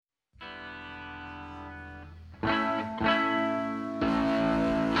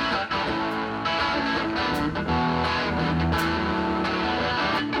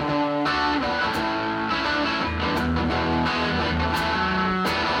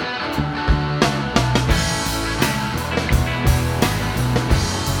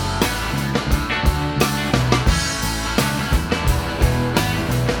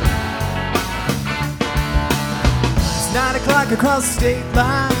walk across the state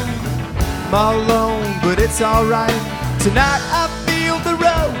line. I'm all alone, but it's alright. Tonight I feel the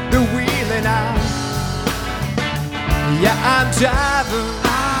road, the wheeling out. Yeah, I'm driving,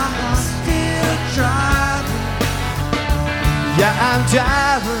 I'm still driving. yeah, I'm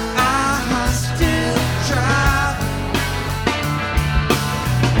driving, I'm still driving.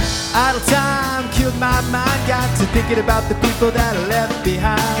 idle time killed my mind. Got to thinking about the people that I left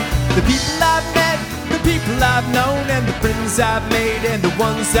behind. The people I've met, the people I've known, and the friends I've made, and the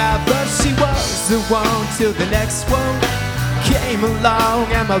ones I've loved. She was the one till the next one came along.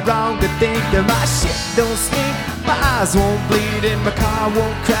 Am I wrong to think that my shit don't stink? My eyes won't bleed and my car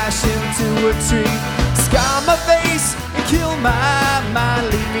won't crash into a tree. Scar my face and kill my mind.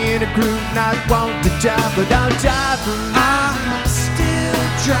 Leave me in a groove, not want to drive, but I'm driving. I'm still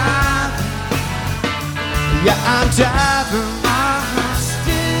driving. Yeah, I'm driving. I'm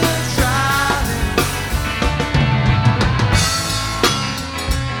still driving.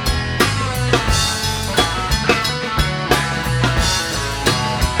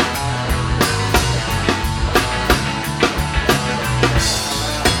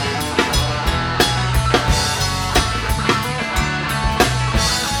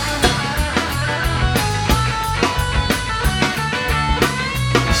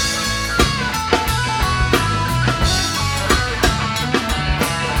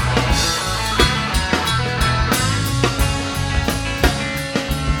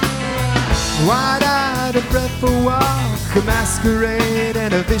 Wide-eyed, a breathful walk, a masquerade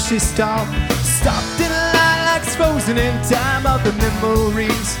and a vicious stalk. Stopped in a line like it's frozen in time of the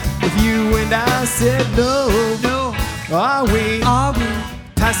memories of you and I. Said no, No, are we are we?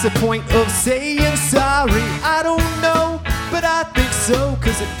 past the point of saying sorry? I don't know, but I think so,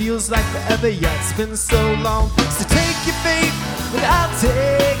 cause it feels like forever, yeah, it's been so long. So take your fate, and I'll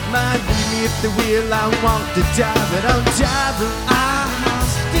take mine. Leave me at the wheel, I want to drive, but I'm driving. I'm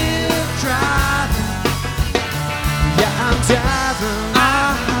still driving. Yeah, I'm driving.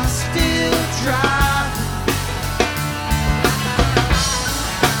 I'm still driving.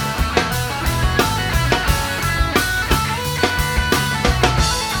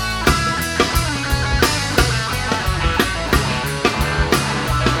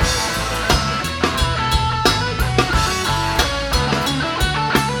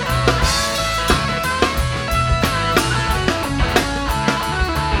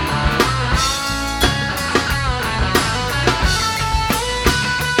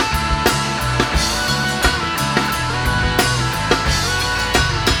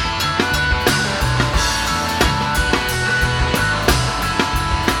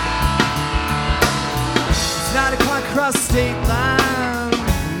 Across state line,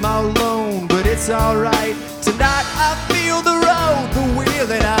 I'm all alone, but it's alright. Tonight I feel the road, the wheel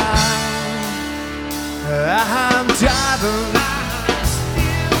that I'm driving. I'm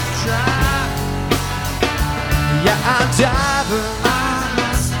still driving. Yeah, I'm driving.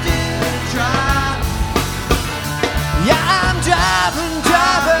 I'm still driving. Yeah, I'm driving,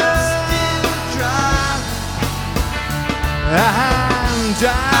 driving. Still driving. I'm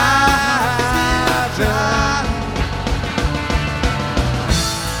driving.